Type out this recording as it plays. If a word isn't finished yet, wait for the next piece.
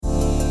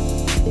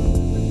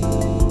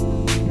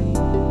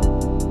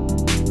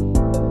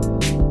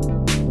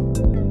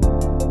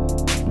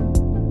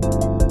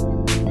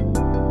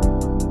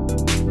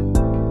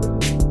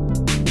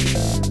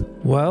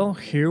Well,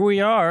 here we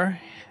are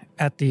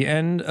at the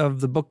end of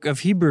the book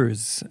of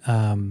Hebrews.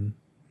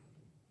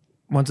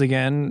 Once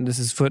again, this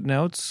is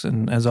Footnotes,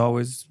 and as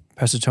always,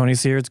 Pastor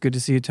Tony's here. It's good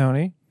to see you,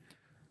 Tony.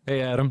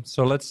 Hey, Adam.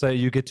 So let's say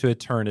you get to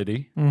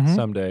eternity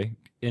someday.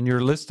 In your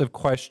list of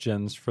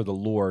questions for the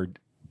Lord,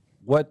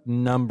 what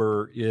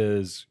number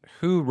is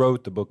who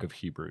wrote the book of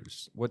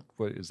Hebrews? What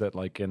is that,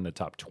 like in the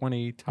top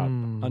 20, top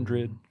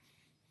 100?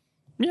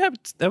 Yeah,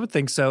 I would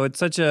think so. It's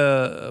such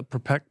a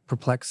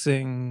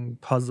perplexing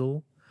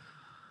puzzle.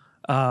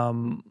 I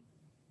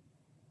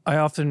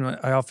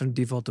often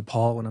default to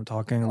Paul when I'm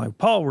talking. Like,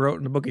 Paul wrote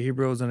in the book of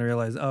Hebrews, and I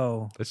realize,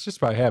 It's just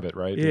by habit,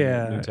 right?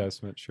 Yeah. In the New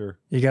Testament, sure.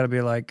 You got to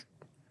be like,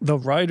 the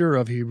writer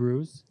of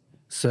Hebrews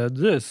said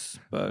this,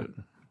 but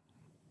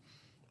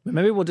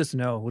maybe we'll just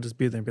know. We'll just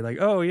be there and be like,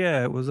 oh,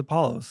 yeah, it was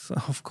Apollos.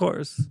 Of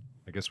course.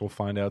 I guess we'll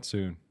find out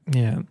soon.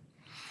 Yeah.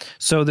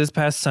 So this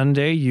past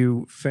Sunday,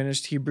 you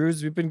finished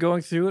Hebrews. We've been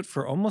going through it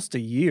for almost a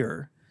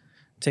year,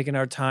 taking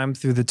our time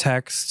through the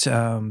text.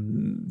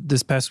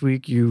 This past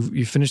week,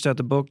 you finished out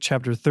the book,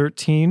 chapter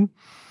 13,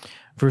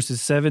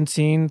 verses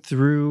 17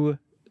 through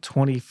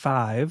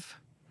 25.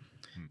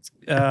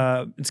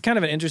 It's kind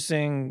of an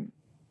interesting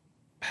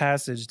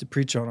passage to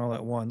preach on all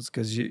at once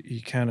because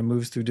you kind of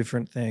moves through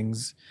different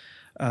things.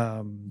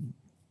 What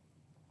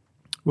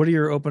are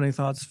your opening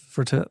thoughts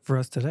for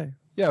us today?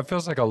 Yeah, it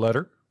feels like a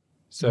letter.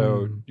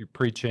 So you're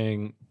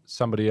preaching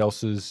somebody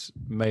else's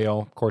mail.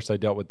 Of course, I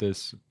dealt with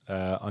this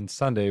on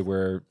Sunday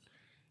where,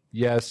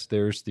 yes,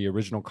 there's the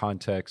original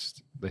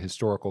context, the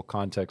historical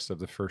context of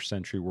the first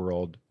century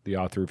world. The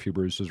author of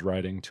Hebrews is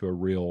writing to a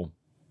real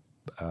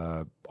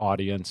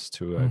audience,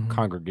 to a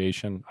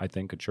congregation, I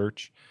think a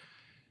church.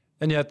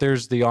 And yet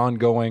there's the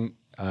ongoing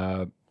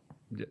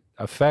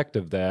effect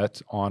of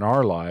that on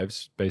our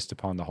lives based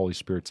upon the Holy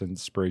Spirit's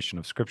inspiration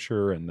of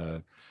Scripture and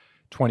the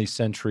 20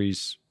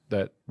 centuries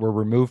that were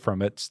removed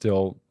from it.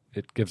 Still,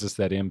 it gives us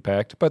that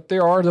impact. But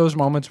there are those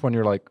moments when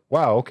you're like,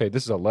 wow, okay,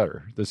 this is a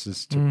letter. This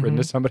is written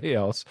to somebody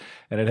else.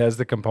 And it has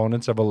the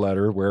components of a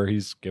letter where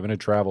he's given a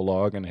travel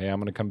log and, hey, I'm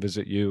going to come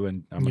visit you.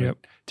 And I'm going to,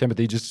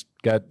 Timothy just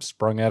got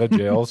sprung out of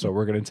jail, so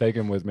we're going to take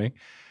him with me.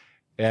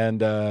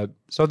 And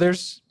so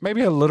there's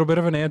maybe a little bit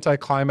of an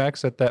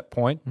anticlimax at that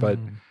point. But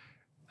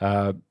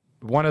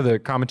one of the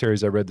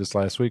commentaries I read this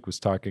last week was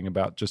talking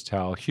about just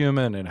how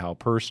human and how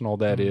personal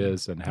that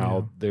is and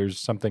how there's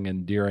something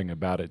endearing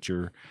about it.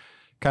 You're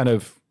kind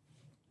of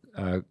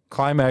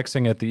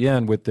climaxing at the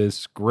end with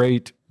this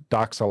great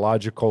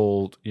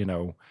doxological,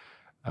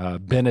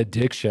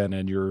 benediction,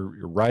 and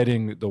you're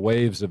riding the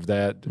waves of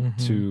that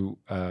to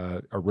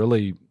a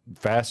really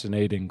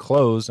fascinating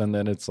close. And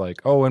then it's like,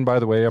 oh, and by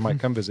the way, I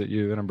might come visit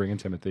you, and I'm bringing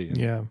Timothy.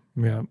 Yeah,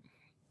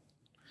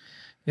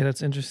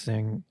 that's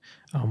interesting.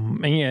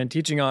 And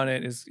teaching on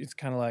it it's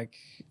kind of like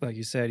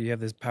you said, you have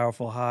this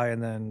powerful high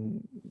and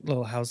then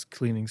little house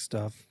cleaning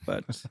stuff,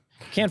 but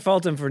can't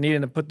fault him for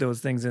needing to put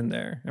those things in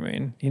there. I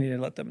mean, he needed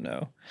to let them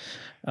know.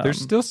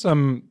 There's still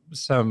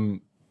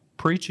some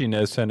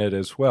preachiness in it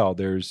as well.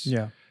 There's,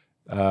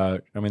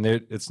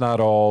 it's not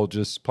all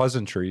just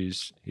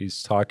pleasantries.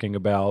 He's talking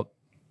about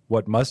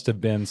what must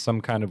have been some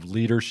kind of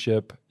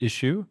leadership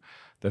issue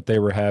that they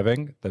were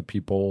having, that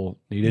people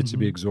needed to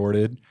be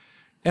exhorted.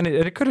 And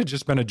it could have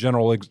just been a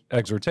general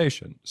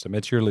exhortation.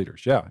 Submit to your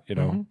leaders. Yeah,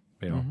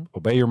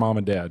 obey your mom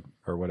and dad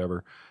or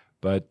whatever.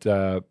 But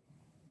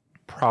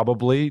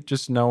probably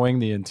just knowing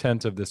the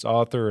intent of this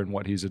author and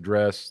what he's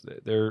addressed,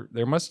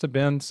 there must have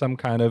been some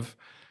kind of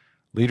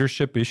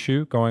leadership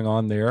issue going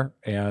on there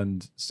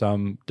and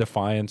some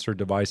defiance or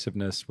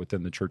divisiveness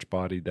within the church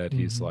body that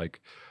he's like,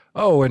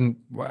 oh, and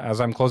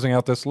as I'm closing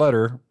out this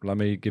letter, let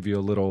me give you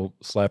a little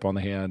slap on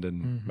the hand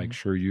and make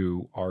sure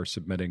you are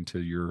submitting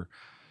to your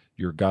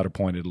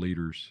God-appointed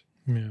leaders.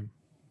 Yeah.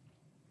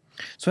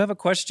 So I have a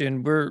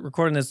question. We're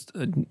recording this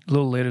a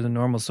little later than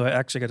normal, so I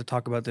actually got to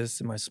talk about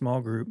this in my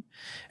small group.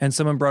 And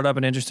someone brought up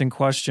an interesting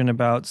question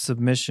about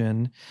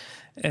submission,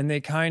 and they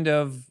kind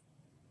of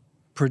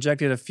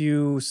projected a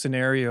few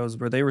scenarios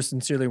where they were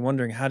sincerely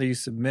wondering, how do you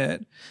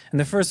submit? And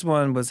the first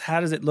one was,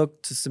 how does it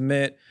look to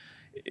submit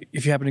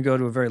if you happen to go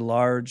to a very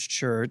large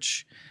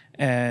church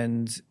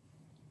and,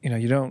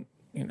 you don't,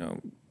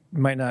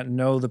 might not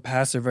know the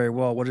pastor very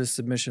well. What does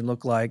submission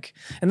look like?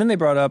 And then they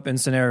brought up in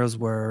scenarios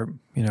where,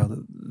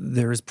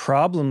 there is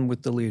problem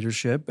with the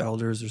leadership,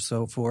 elders or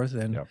so forth.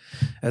 And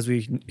as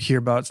we hear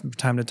about from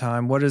time to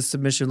time, what does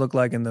submission look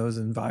like in those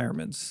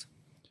environments?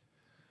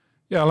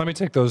 Yeah, let me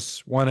take those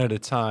one at a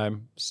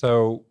time.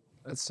 So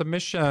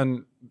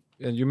submission,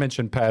 and you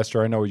mentioned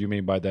pastor. I know what you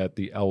mean by that,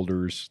 the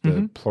elders,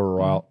 the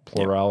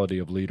plurality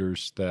of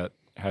leaders that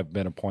have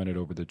been appointed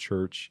over the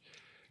church.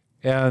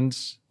 And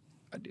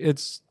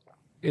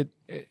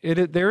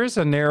there is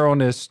a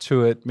narrowness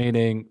to it,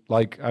 meaning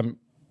like I'm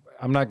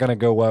not going to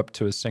go up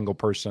to a single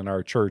person in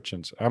our church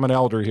and say, I'm an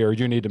elder here,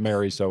 you need to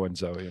marry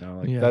so-and-so,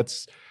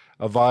 that's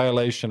a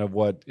violation of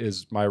what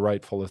is my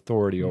rightful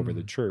authority over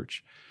the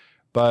church.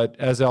 But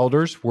as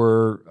elders,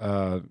 we're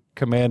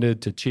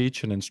commanded to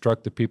teach and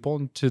instruct the people.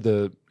 And to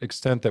the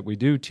extent that we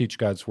do teach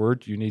God's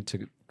word, you need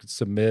to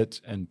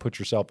submit and put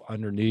yourself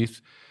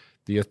underneath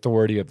the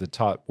authority of the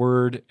taught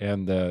word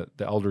and the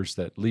elders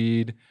that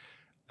lead.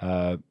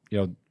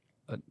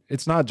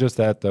 It's not just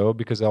that, though,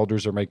 because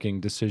elders are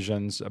making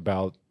decisions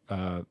about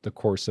the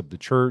course of the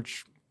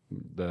church,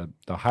 the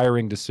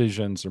hiring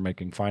decisions, they're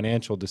making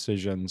financial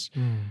decisions,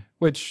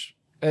 which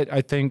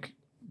I think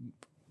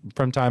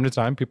from time to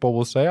time people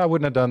will say, I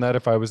wouldn't have done that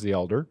if I was the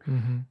elder.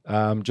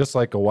 Just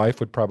like a wife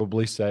would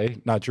probably say,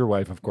 not your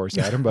wife, of course,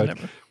 Adam, but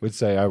would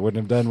say, I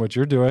wouldn't have done what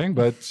you're doing,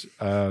 but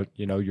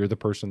you're the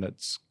person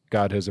that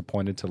God has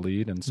appointed to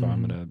lead, and so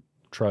I'm going to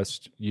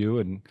trust you,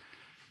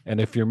 and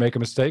if you make a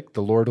mistake,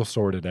 the Lord will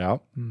sort it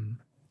out.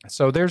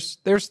 So there's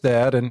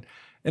that, and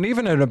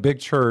even in a big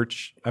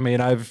church, I mean,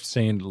 I've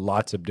seen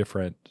lots of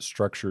different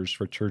structures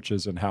for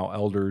churches and how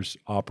elders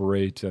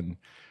operate, and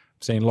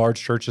I've seen large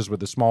churches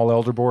with a small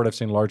elder board. I've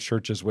seen large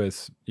churches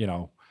with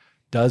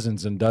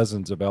dozens and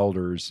dozens of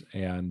elders,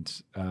 and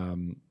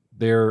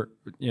they're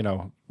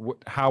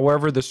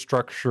however the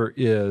structure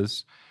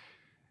is.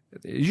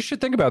 You should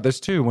think about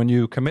this too when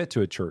you commit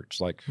to a church.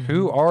 Like,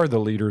 who are the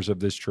leaders of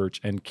this church,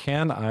 and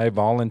can I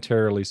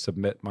voluntarily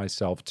submit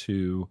myself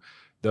to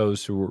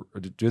those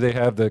do they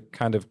have the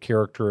kind of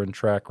character and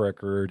track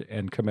record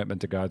and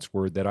commitment to God's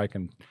word that I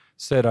can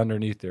sit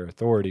underneath their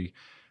authority?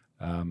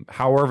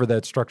 However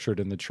that's structured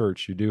in the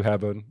church, you do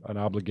have an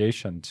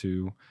obligation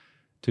to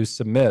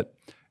submit.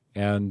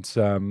 And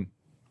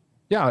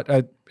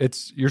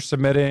you're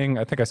submitting,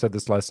 I think I said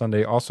this last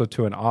Sunday, also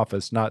to an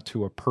office, not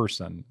to a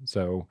person.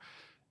 So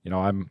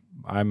I'm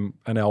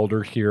an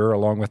elder here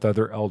along with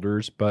other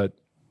elders, but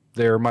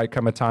there might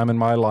come a time in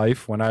my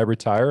life when I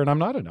retire and I'm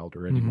not an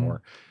elder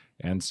anymore.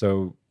 And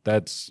so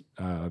that's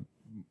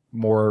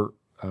more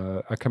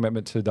a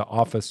commitment to the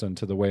office and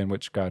to the way in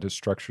which God has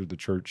structured the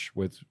church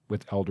with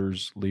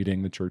elders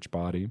leading the church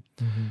body.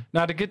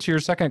 Now, to get to your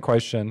second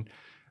question,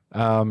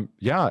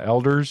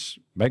 elders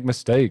make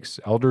mistakes.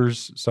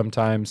 Elders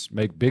sometimes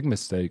make big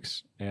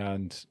mistakes.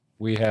 And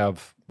we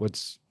have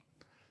what's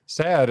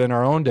sad in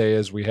our own day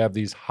is we have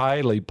these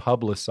highly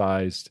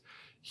publicized,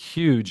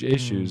 huge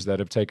issues that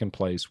have taken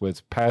place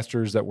with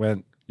pastors that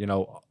went,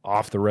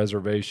 off the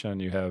reservation.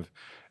 You have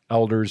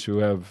elders who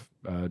have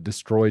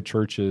destroyed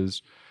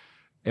churches,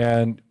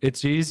 and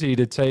it's easy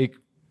to take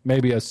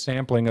maybe a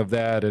sampling of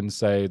that and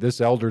say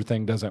this elder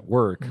thing doesn't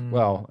work.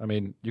 Well, I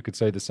mean, you could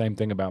say the same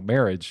thing about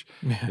marriage,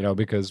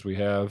 because we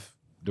have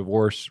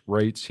divorce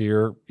rates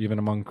here, even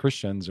among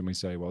Christians, and we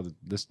say, well,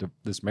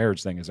 this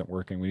marriage thing isn't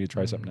working. We need to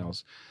try something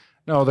else.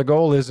 No, the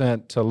goal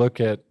isn't to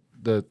look at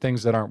the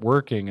things that aren't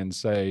working and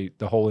say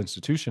the whole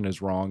institution is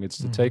wrong. It's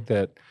to take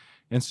that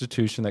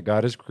institution that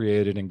God has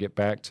created and get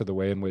back to the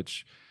way in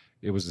which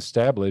it was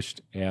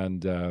established.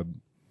 And,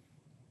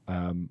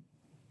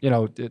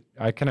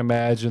 I can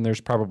imagine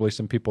there's probably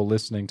some people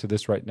listening to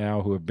this right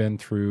now who have been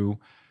through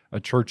a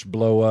church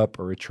blow up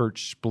or a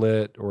church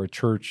split or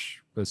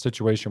a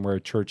situation where a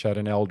church had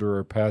an elder or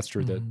a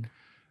pastor that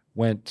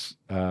went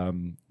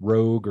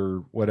rogue or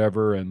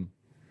whatever. And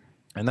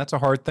that's a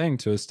hard thing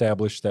to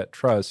establish that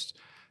trust.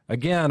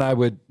 Again, I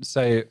would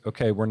say,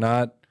 okay, we're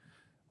not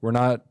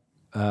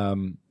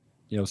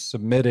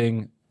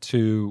submitting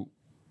to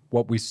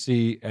what we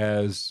see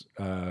as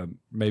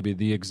maybe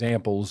the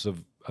examples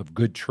of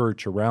good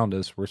church around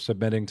us. We're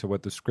submitting to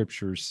what the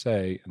scriptures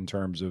say in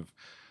terms of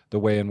the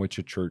way in which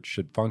a church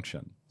should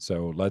function.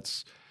 So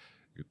let's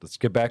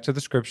get back to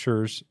the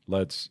scriptures.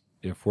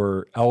 If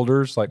we're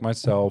elders like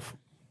myself,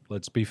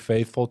 let's be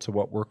faithful to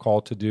what we're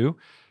called to do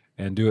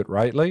and do it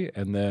rightly,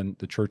 and then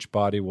the church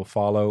body will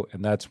follow,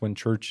 and that's when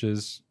church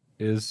is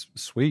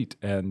sweet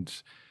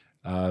and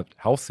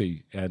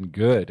healthy and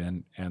good,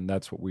 and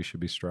that's what we should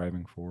be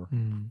striving for.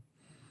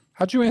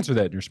 How'd you answer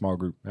that in your small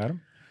group,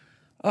 Adam?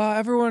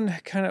 Everyone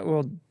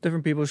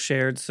different people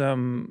shared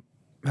some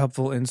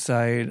helpful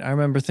insight. I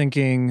remember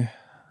thinking,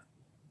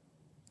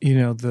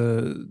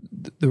 the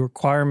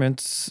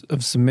requirements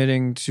of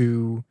submitting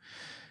to,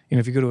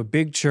 if you go to a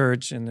big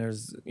church and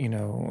there's,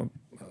 a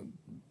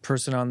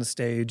person on the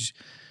stage,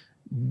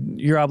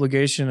 your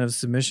obligation of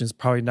submission is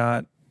probably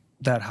not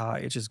that high.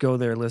 It's just go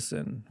there,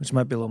 listen, which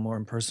might be a little more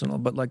impersonal.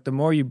 But like the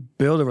more you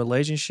build a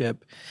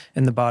relationship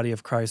in the body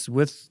of Christ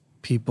with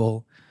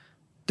people,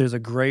 there's a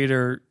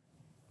greater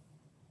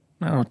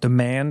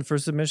demand for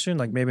submission.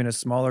 Like maybe in a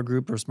smaller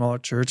group or a smaller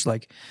church,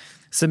 like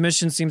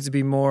submission seems to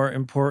be more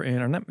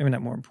important, or maybe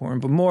not more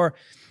important, but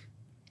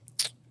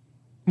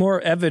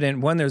more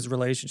evident when there's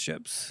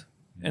relationships.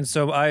 And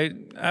so I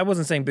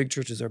wasn't saying big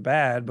churches are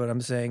bad, but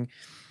I'm saying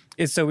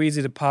it's so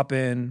easy to pop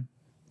in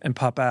and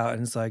pop out.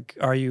 And it's like,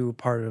 are you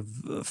part of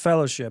a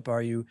fellowship?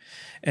 Are you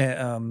in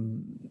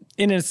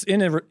a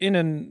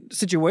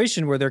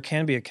situation where there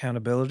can be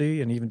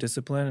accountability and even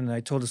discipline? And I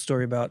told a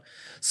story about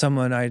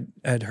someone I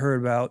had heard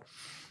about,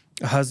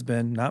 a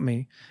husband, not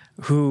me,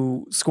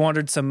 who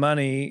squandered some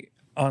money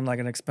on like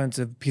an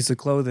expensive piece of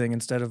clothing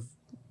instead of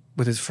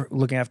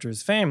looking after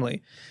his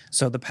family.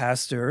 So the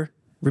pastor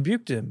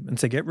rebuked him and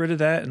said, get rid of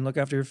that and look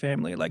after your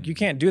family. Like, you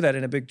can't do that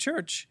in a big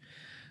church.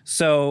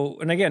 So,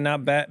 and again,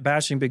 not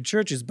bashing big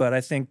churches, but I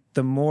think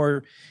the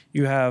more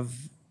you have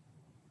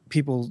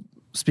people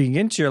speaking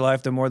into your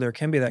life, the more there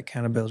can be that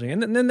accountability.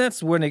 And then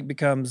that's when it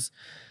becomes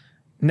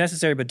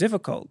necessary but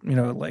difficult.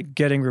 Like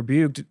getting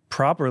rebuked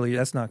properly,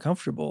 that's not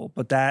comfortable,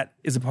 but that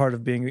is a part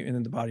of being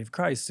in the body of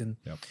Christ. And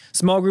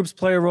small groups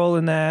play a role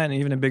in that, and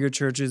even in bigger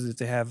churches, if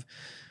they have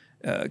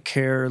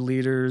care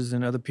leaders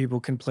and other people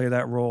can play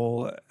that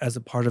role as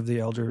a part of the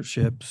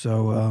eldership.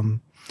 So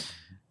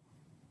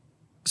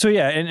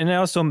yeah, and I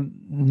also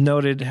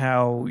noted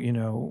how,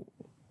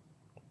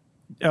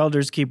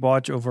 elders keep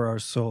watch over our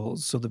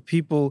souls. So the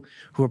people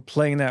who are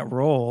playing that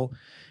role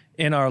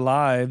in our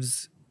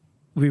lives,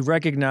 we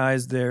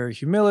recognize their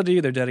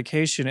humility, their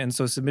dedication, and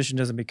so submission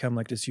doesn't become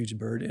like this huge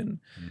burden.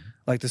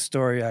 Like the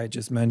story I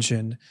just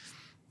mentioned,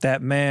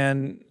 that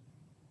man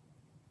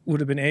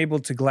would have been able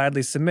to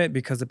gladly submit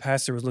because the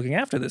pastor was looking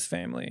after this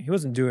family. He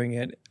wasn't doing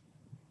it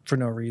for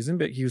no reason,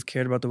 but he was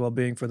cared about the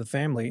well-being for the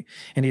family,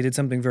 and he did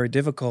something very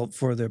difficult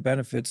for their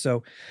benefit.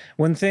 So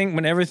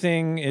when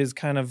everything is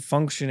kind of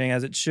functioning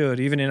as it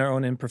should, even in our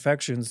own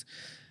imperfections,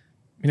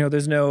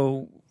 there's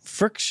no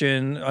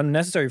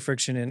unnecessary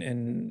friction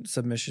in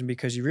submission,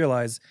 because you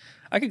realize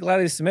I could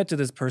gladly submit to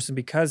this person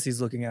because he's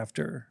looking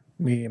after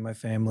me and my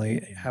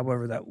family,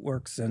 however that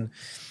works. And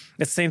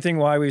it's the same thing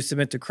why we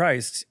submit to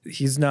Christ.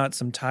 He's not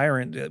some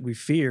tyrant that we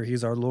fear.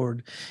 He's our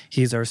Lord.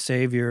 He's our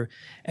Savior.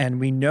 And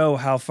we know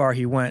how far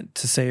he went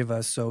to save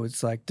us. So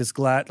it's like this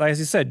glad, like as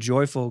you said,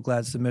 joyful,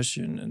 glad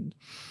submission.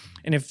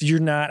 And if you're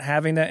not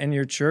having that in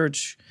your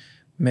church,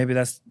 maybe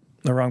that's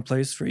the wrong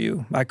place for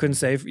you. I couldn't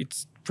say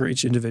it's for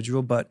each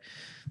individual, but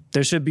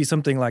there should be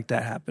something like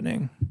that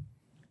happening.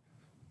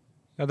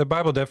 Now, the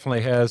Bible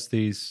definitely has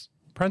these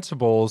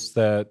principles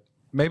that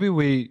maybe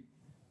we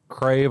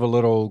crave a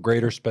little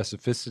greater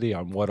specificity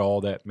on what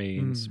all that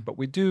means, but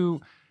we do,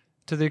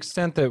 to the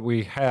extent that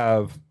we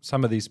have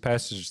some of these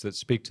passages that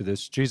speak to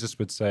this. Jesus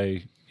would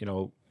say,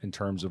 in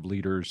terms of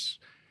leaders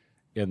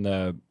in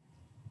the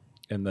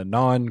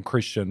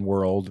non-Christian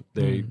world,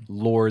 they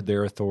lord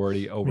their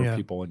authority over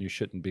people, and you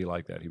shouldn't be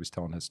like that. He was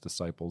telling his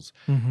disciples.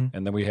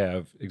 And then we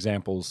have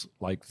examples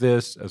like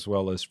this, as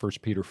well as 1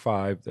 Peter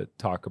 5, that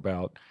talk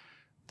about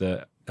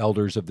the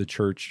elders of the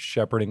church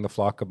shepherding the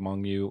flock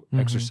among you,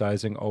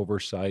 exercising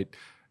oversight,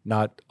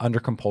 not under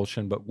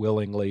compulsion, but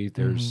willingly.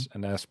 There's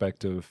an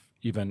aspect of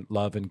even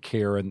love and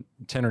care and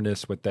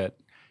tenderness with that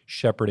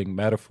shepherding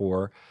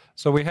metaphor.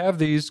 So we have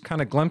these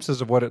kind of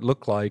glimpses of what it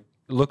looks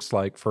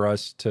like for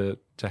us to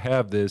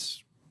have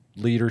this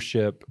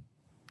leadership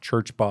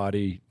church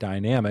body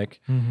dynamic.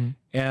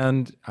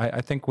 And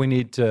I think we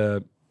need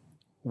to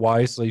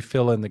wisely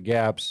fill in the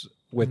gaps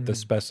with the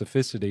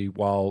specificity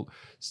while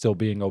still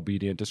being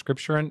obedient to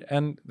Scripture.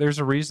 And there's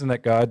a reason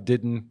that God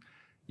didn't,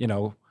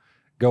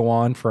 go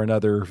on for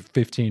another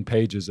 15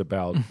 pages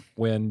about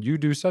when you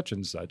do such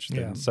and such,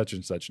 then such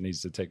and such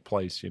needs to take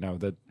place.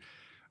 That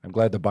I'm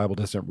glad the Bible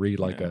doesn't read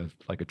like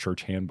a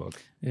church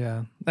handbook.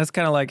 Yeah, that's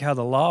kind of like how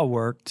the law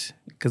worked,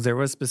 because there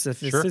was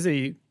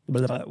specificity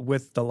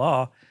with the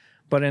law,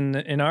 but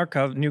in our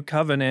new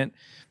covenant,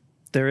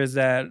 there is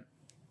that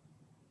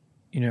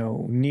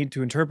need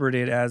to interpret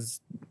it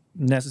as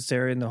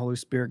necessary, and the Holy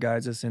Spirit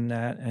guides us in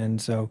that. And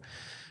so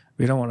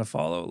we don't want to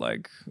follow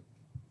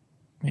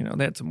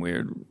they had some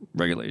weird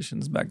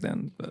regulations back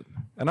then.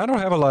 And I don't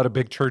have a lot of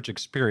big church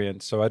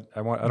experience, so I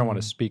don't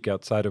want to speak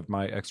outside of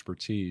my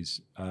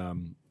expertise.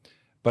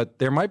 But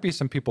there might be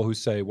some people who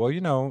say,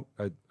 well,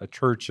 a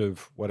church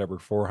of whatever,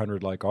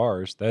 400 like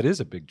ours, that is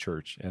a big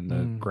church in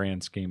the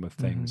grand scheme of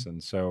things.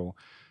 And so,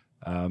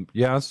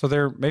 so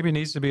there maybe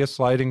needs to be a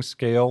sliding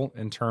scale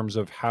in terms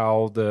of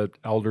how the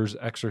elders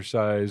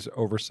exercise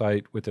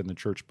oversight within the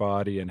church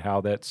body and how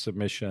that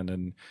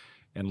submission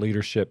and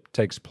leadership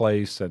takes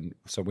place. And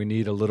so we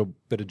need a little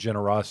bit of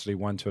generosity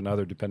one to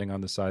another, depending on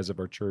the size of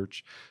our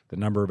church, the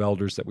number of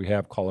elders that we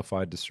have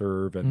qualified to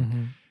serve,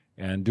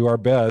 and do our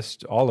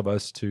best, all of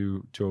us,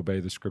 to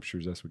obey the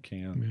Scriptures as we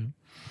can.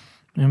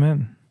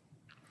 Amen.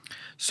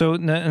 So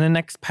in the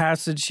next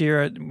passage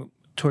here,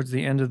 towards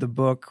the end of the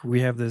book,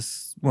 we have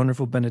this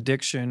wonderful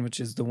benediction, which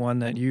is the one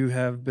that you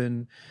have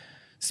been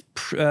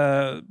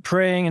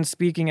praying and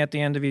speaking at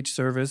the end of each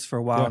service for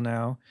a while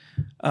now.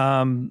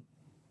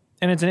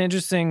 And it's an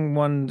interesting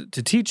one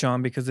to teach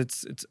on, because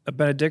it's a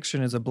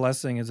benediction is a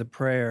blessing, is a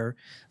prayer.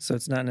 So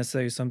it's not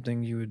necessarily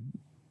something you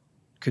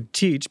could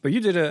teach, but you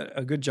did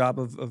a good job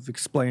of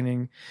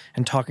explaining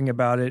and talking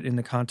about it in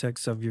the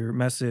context of your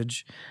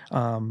message.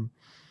 And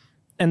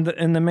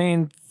the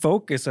main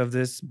focus of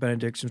this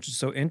benediction, which is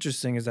so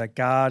interesting, is that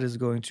God is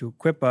going to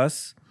equip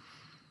us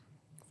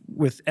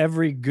with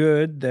every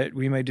good that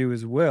we may do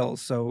His will.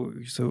 So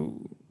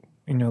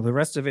the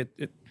rest of it,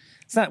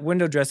 it's not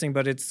window dressing,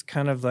 but it's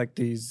kind of like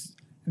these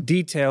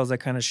details that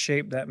kind of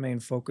shape that main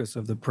focus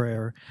of the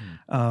prayer.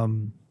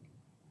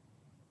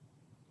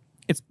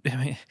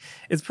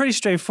 It's pretty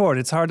straightforward.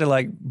 It's hard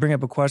to bring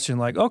up a question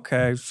like,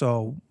 okay,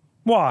 so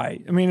why?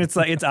 I mean,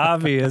 it's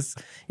obvious,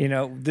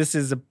 this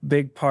is a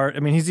big part. I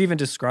mean, he's even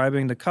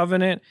describing the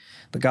covenant.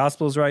 The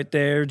gospel's right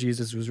there.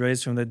 Jesus was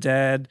raised from the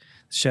dead,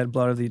 shed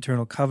blood of the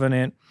eternal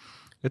covenant.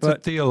 It's a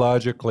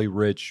theologically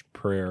rich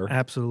prayer.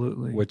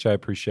 Absolutely. Which I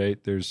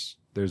appreciate. There's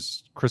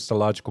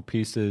Christological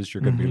pieces.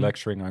 You're going to be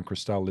lecturing on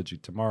Christology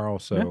tomorrow,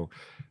 so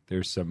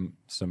there's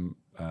some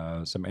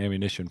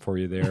ammunition for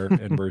you there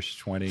in verse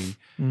 20.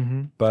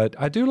 But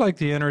I do like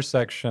the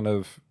intersection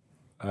of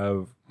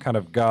kind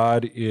of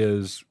God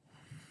is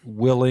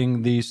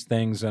willing these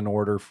things in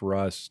order for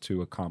us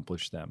to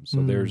accomplish them.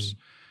 So there's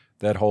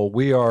that whole,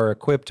 we are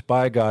equipped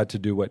by God to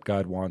do what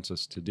God wants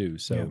us to do.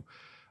 So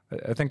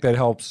I think that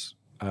helps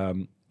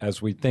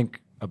as we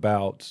think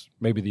about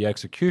maybe the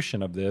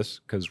execution of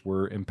this, because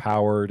we're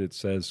empowered, it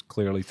says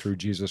clearly through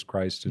Jesus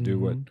Christ to do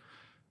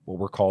what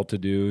we're called to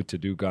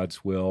do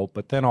God's will,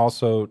 but then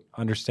also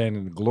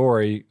understanding the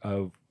glory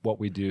of what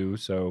we do.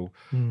 So,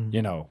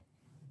 you know,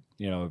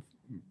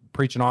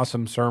 preach an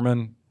awesome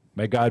sermon,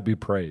 may God be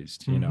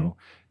praised. You know,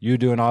 you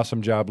do an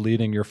awesome job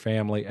leading your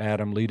family,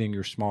 Adam, leading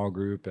your small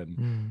group,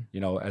 and you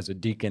know, as a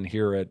deacon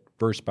here at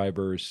Verse by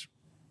Verse,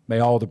 may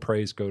all the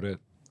praise go to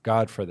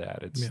God for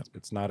that.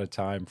 It's not a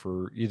time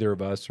for either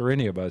of us or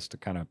any of us to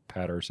kind of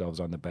pat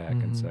ourselves on the back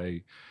and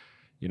say,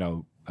 you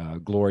know,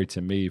 glory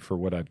to me for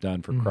what I've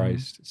done for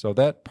Christ. So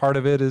that part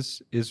of it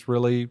is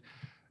really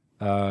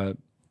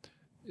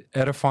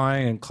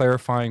edifying and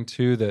clarifying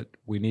too, that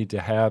we need to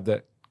have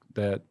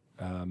that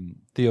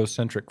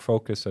theocentric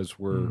focus as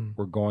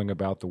we're going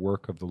about the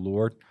work of the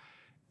Lord.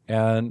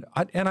 And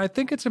I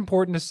think it's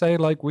important to say,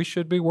 like, we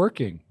should be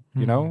working.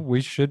 You know,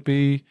 we should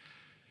be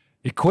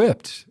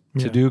equipped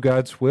to do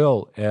God's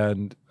will,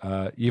 and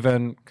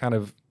even kind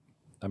of,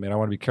 I mean, I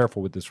want to be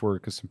careful with this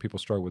word because some people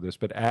struggle with this,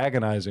 but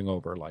agonizing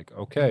over, like,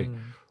 okay,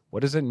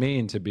 what does it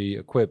mean to be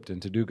equipped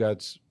and to do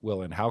God's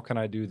will, and how can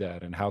I do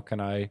that, and how can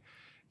I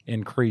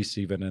increase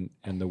even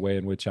in the way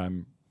in which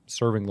I'm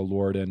serving the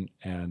Lord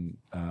and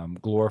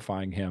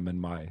glorifying Him in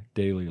my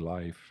daily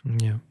life.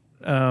 Yeah,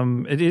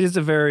 it is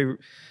a very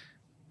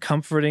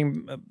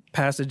comforting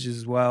passage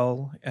as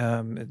well.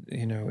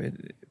 You know,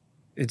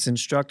 it's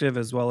instructive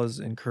as well as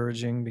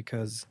encouraging,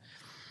 because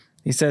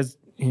he says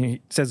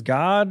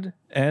God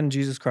and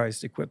Jesus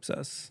Christ equips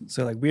us.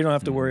 So like, we don't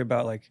have to worry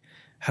about like,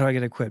 how do I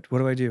get equipped? What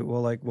do I do?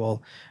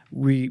 Well,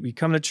 we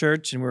come to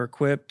church and we're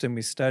equipped and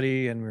we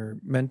study and we're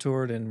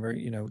mentored and we're,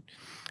 you know,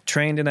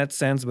 trained in that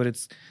sense, but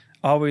it's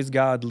always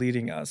God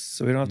leading us.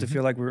 So we don't have to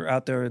feel like we're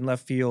out there in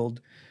left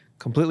field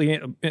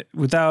completely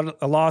without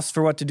a loss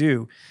for what to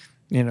do,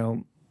 you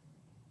know.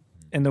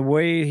 And the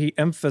way he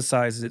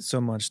emphasizes it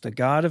so much, the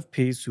God of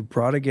peace who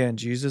brought again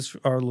Jesus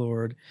our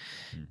Lord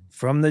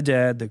from the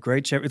dead, the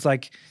great shepherd. It's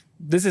like,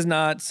 this is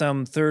not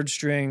some third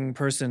string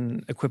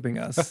person equipping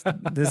us.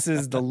 This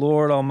is the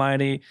Lord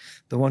Almighty,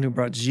 the one who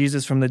brought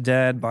Jesus from the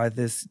dead by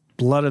this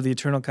blood of the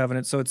eternal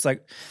covenant. So it's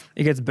like,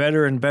 it gets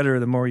better and better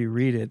the more you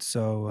read it.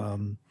 So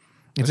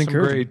it's There's some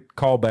encouraging. great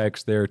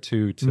callbacks there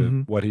too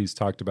to what he's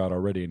talked about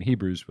already in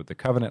Hebrews with the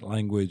covenant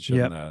language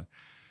and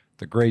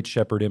the great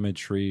shepherd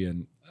imagery,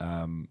 and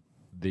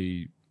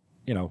the,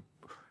 you know,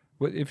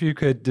 if you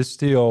could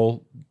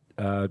distill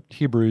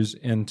Hebrews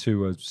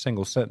into a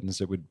single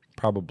sentence, it would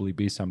probably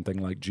be something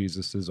like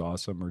Jesus is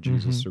awesome, or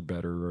Jesus are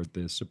better, or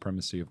the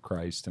supremacy of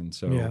Christ. And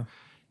so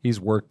he's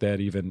worked that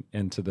even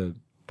into the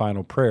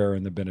final prayer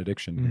and the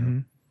benediction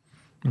here.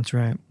 That's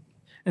right.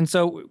 And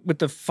so with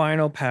the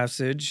final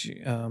passage,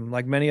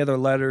 like many other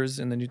letters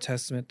in the New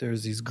Testament,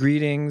 there's these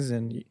greetings,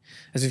 and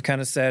as you've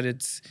kind of said,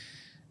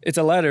 it's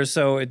a letter,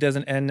 so it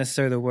doesn't end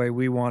necessarily the way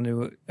we want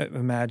to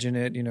imagine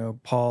it. You know,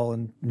 Paul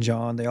and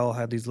John, they all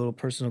had these little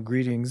personal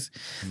greetings.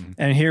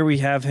 And here we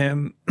have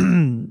him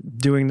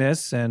doing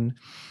this. And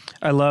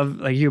I love,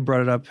 like you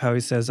brought it up, how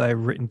he says,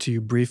 I've written to you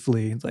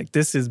briefly. It's like,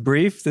 this is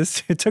brief.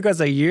 It took us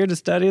a year to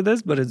study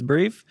this, but it's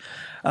brief.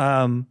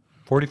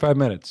 45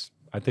 minutes.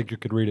 I think you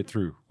could read it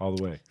through all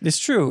the way. It's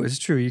true.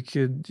 You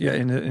could,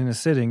 in a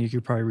sitting, you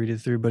could probably read it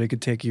through, but it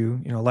could take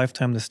you, a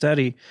lifetime to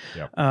study.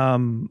 Yep.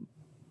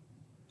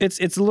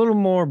 It's a little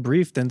more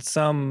brief than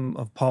some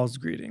of Paul's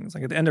greetings.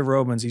 Like at the end of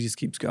Romans, he just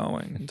keeps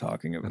going and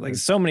talking about, like,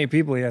 so many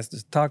people he has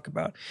to talk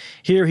about.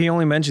 Here, he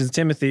only mentions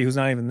Timothy, who's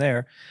not even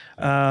there.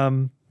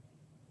 But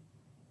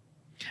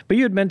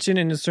you had mentioned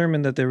in the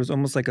sermon that there was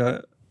almost like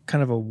a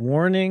kind of a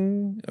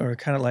warning, or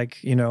kind of like,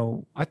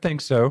 I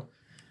think so.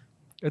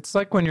 It's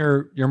like when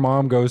your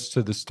mom goes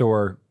to the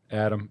store,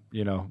 Adam,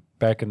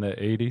 back in the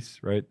 80s,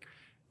 right?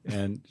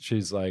 And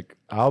she's like,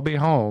 I'll be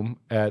home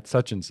at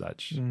such and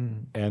such.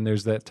 And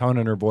there's that tone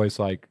in her voice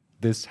like,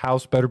 this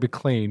house better be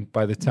clean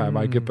by the time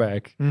I get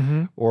back.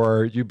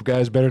 Or you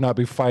guys better not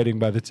be fighting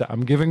by the time.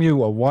 I'm giving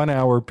you a 1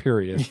 hour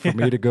period for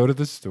me to go to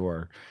the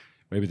store.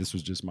 Maybe this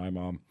was just my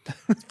mom.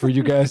 For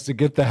you guys to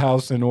get the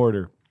house in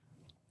order.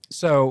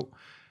 So,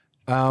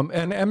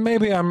 and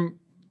maybe I'm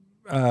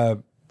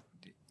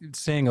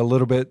seeing a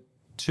little bit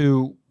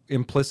too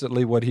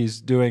implicitly what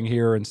he's doing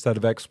here instead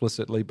of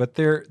explicitly, but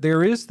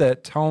there is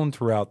that tone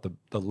throughout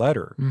the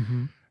letter.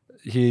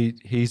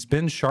 He's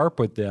been sharp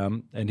with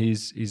them, and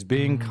he's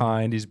being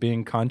kind, he's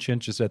being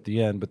conscientious at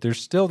the end, but there's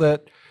still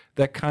that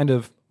kind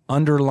of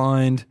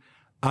underlined,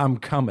 I'm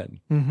coming.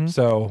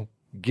 So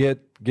get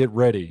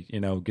ready,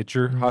 get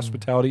your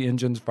hospitality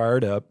engines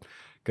fired up,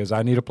 because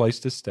I need a place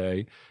to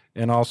stay.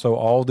 And also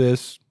all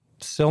this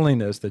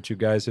silliness that you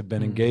guys have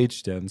been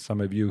engaged in, some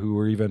of you who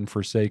are even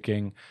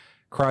forsaking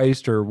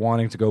Christ or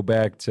wanting to go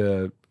back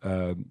to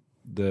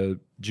the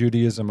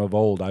Judaism of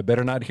old. I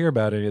better not hear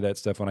about any of that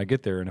stuff when I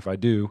get there. And if I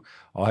do,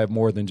 I'll have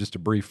more than just a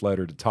brief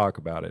letter to talk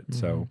about it.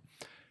 So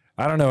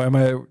I don't know.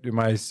 Am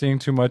I seeing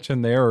too much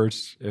in there, or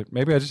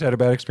maybe I just had a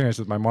bad experience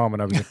with my mom when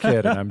I was a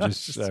kid, and I'm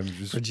just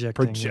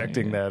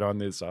projecting that on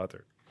this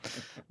author.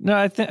 No,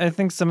 I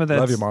think some of that.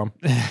 Love you, Mom.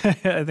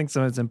 I think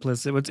some of it's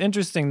implicit. What's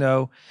interesting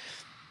though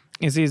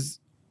is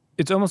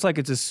it's almost like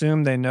it's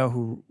assumed they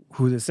know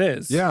who this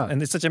is. Yeah,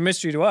 and it's such a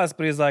mystery to us.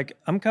 But he's like,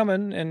 I'm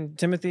coming, and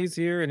Timothy's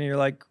here, and you're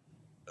like,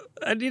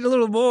 I need a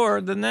little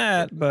more than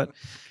that. But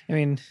I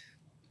mean,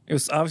 it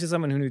was obviously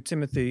someone who knew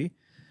Timothy.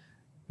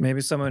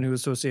 Maybe someone who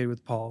was associated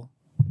with Paul,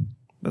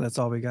 but that's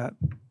all we got.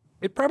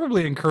 It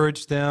probably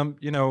encouraged them,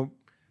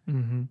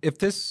 if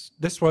this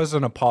was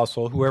an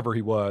apostle, whoever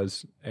he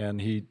was, and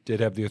he did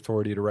have the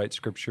authority to write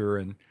scripture.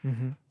 And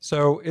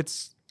so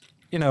it's,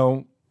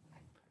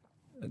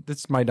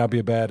 this might be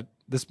a bad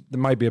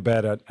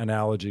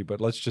analogy,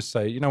 but let's just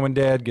say, when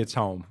Dad gets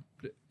home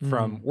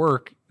from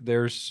work,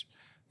 there's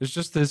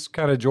just this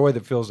kind of joy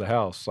that fills the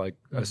house, like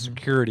a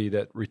security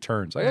that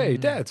returns. Like, hey,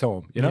 Dad's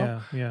home,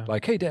 Yeah.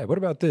 Like, hey, Dad, what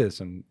about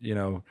this? And,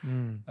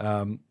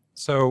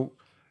 so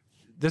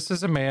this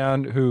is a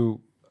man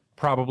who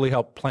probably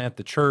helped plant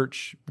the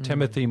church.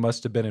 Timothy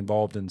must have been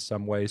involved in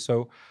some way.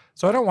 So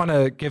I don't want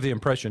to give the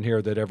impression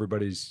here that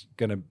everybody's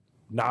going to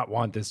not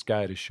want this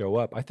guy to show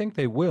up. I think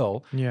they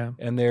will. Yeah.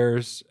 And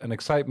there's an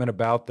excitement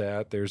about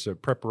that. There's a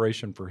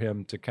preparation for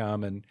him to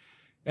come, and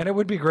it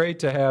would be great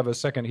to have a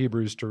second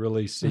Hebrews to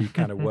really see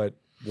kind of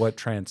what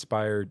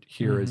transpired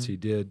here as he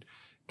did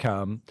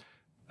come.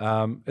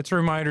 It's a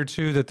reminder,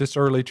 too, that this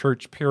early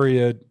church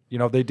period,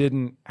 they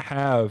didn't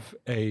have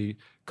a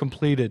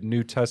completed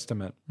New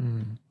Testament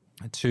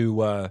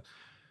to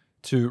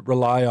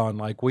rely on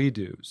like we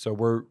do. So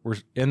we're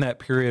in that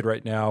period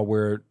right now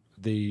where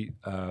the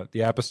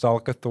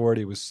apostolic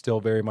authority was still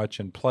very much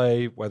in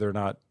play, whether or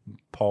not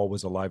Paul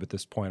was alive at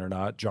this point or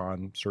not.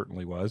 John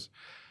certainly was.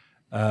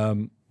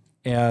 So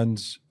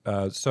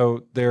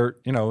they're,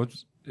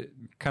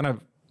 kind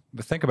of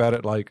think about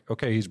it like,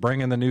 okay, he's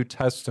bringing the New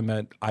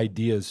Testament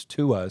ideas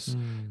to us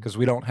because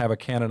we don't have a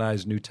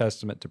canonized New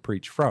Testament to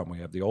preach from. We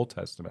have the Old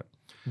Testament.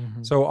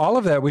 So all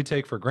of that we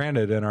take for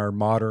granted in our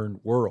modern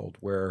world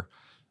where,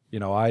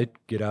 I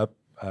get up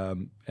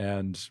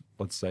and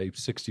let's say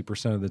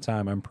 60% of the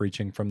time I'm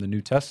preaching from the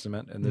New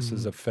Testament, and this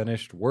is a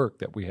finished work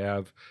that we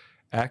have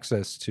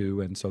access to,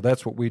 and so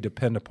that's what we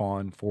depend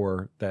upon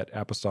for that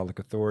apostolic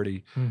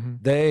authority.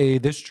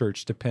 This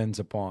church depends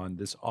upon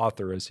this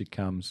author as he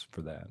comes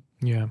for that.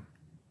 Yeah,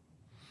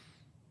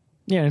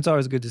 and it's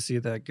always good to see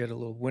that, get a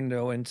little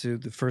window into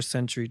the first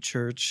century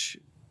church,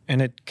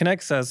 and it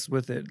connects us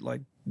with it.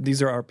 Like,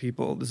 these are our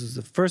people. This is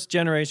the first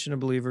generation of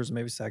believers,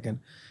 maybe second,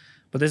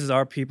 but this is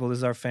our people. This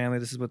is our family.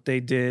 This is what they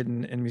did,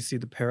 and we see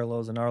the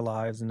parallels in our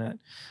lives, and that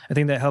I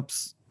think that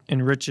helps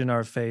enriching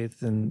our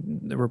faith,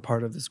 and that we're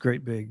part of this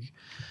great big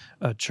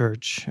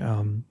church.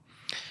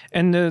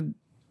 And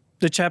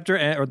the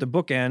chapter or the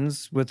book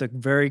ends with a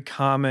very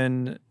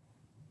common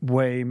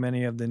way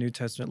many of the New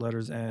Testament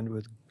letters end,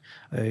 with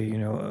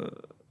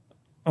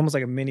almost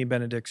like a mini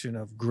benediction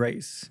of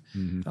grace.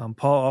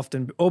 Paul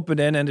often opened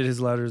and ended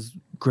his letters,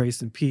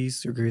 grace and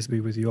peace, or grace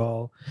be with you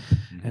all.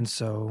 And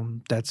so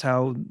that's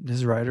how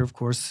his writer, of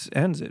course,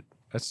 ends it.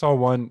 I saw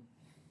one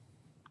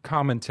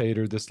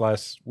commentator this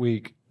last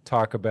week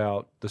talk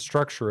about the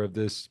structure of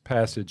this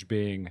passage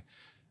being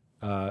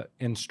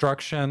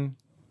instruction,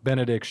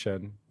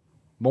 benediction,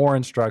 more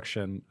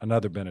instruction,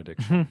 another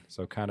benediction.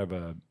 So kind of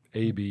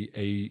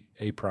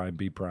A prime,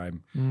 B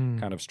prime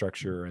kind of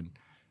structure. And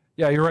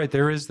yeah, you're right.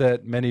 There is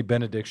that many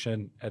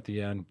benediction at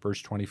the end,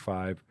 verse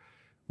 25,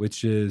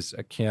 which is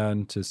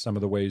akin to some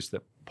of the ways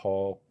that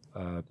Paul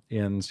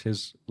ends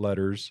his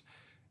letters.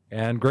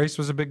 And grace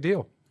was a big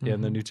deal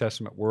in the New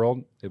Testament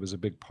world. It was a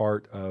big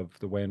part of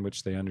the way in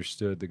which they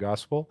understood the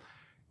gospel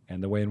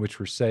and the way in which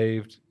we're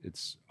saved.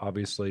 It's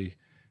obviously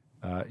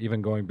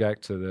even going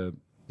back to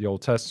the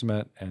Old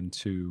Testament and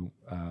to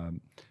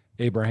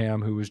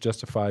Abraham, who was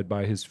justified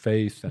by his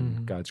faith,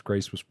 and God's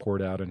grace was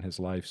poured out in his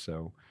life.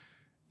 So,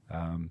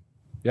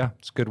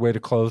 it's a good way to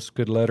close,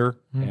 good letter,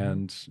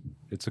 and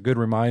it's a good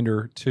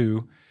reminder,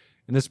 too,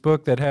 in this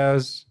book that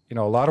has,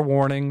 a lot of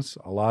warnings,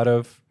 a lot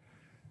of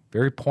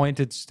very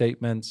pointed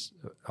statements,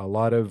 a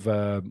lot of,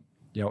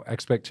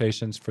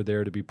 expectations for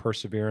there to be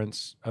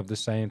perseverance of the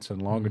saints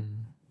and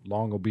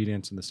long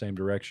obedience in the same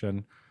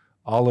direction.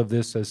 All of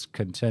this is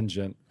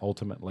contingent,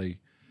 ultimately,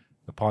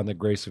 upon the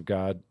grace of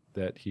God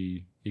that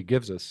He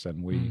gives us.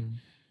 And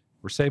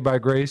we're saved by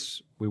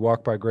grace, we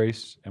walk by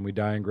grace, and we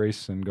die in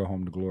grace and go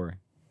home to glory.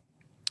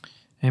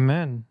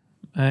 Amen.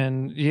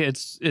 And yeah,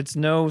 it's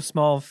no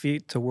small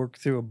feat to work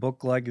through a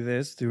book like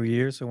this through a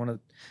year. So I want to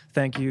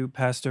thank you,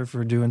 Pastor,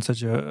 for doing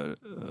such a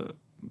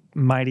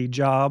mighty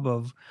job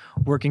of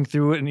working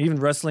through it and even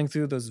wrestling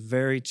through those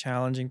very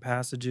challenging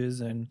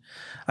passages. And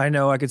I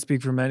know I could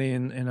speak for many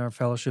in our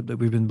fellowship that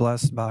we've been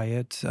blessed by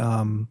it.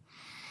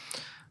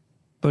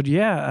 But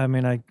yeah, I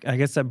mean, I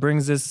guess that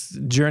brings this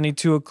journey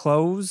to a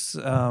close.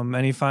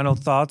 Any final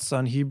thoughts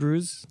on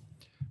Hebrews?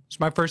 It's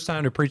my first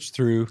time to preach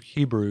through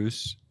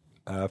Hebrews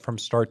from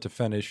start to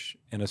finish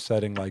in a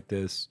setting like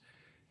this.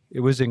 It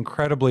was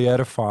incredibly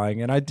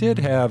edifying. And I did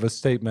have a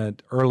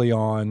statement early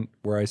on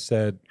where I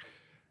said,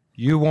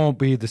 you won't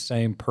be the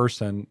same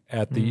person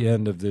at the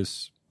end of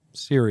this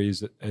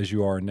series as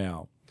you are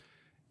now.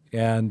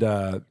 And,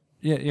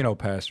 you know,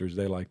 pastors,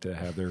 they like to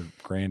have their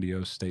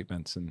grandiose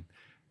statements, and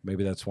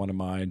maybe that's one of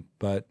mine.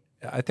 But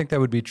I think that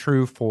would be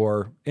true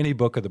for any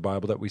book of the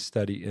Bible that we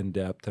study in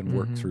depth and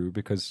work through,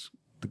 because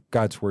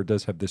God's Word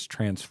does have this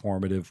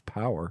transformative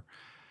power.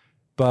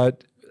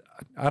 But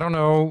I don't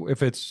know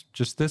if it's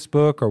just this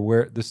book or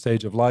where the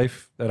stage of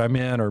life that I'm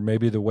in, or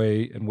maybe the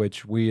way in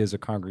which we as a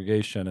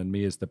congregation and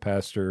me as the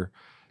pastor,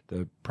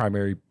 the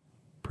primary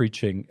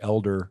preaching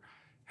elder,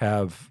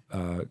 have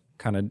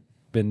kind of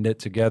been knit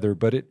together.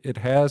 But it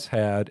has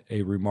had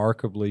a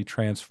remarkably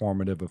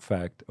transformative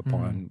effect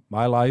upon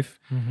my life.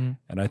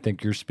 And I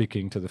think you're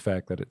speaking to the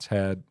fact that it's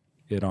had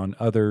it on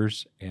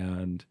others.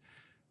 And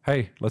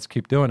hey, let's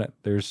keep doing it.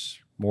 There's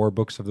more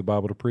books of the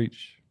Bible to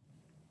preach.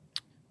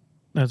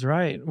 That's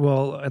right.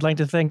 Well, I'd like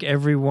to thank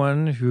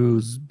everyone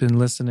who's been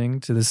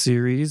listening to the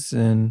series,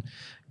 and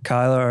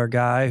Kyla, our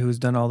guy, who's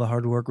done all the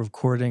hard work of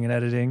recording and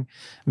editing,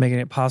 making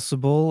it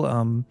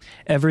possible.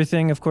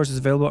 Everything, of course, is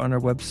available on our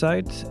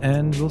website,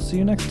 and we'll see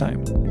you next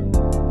time.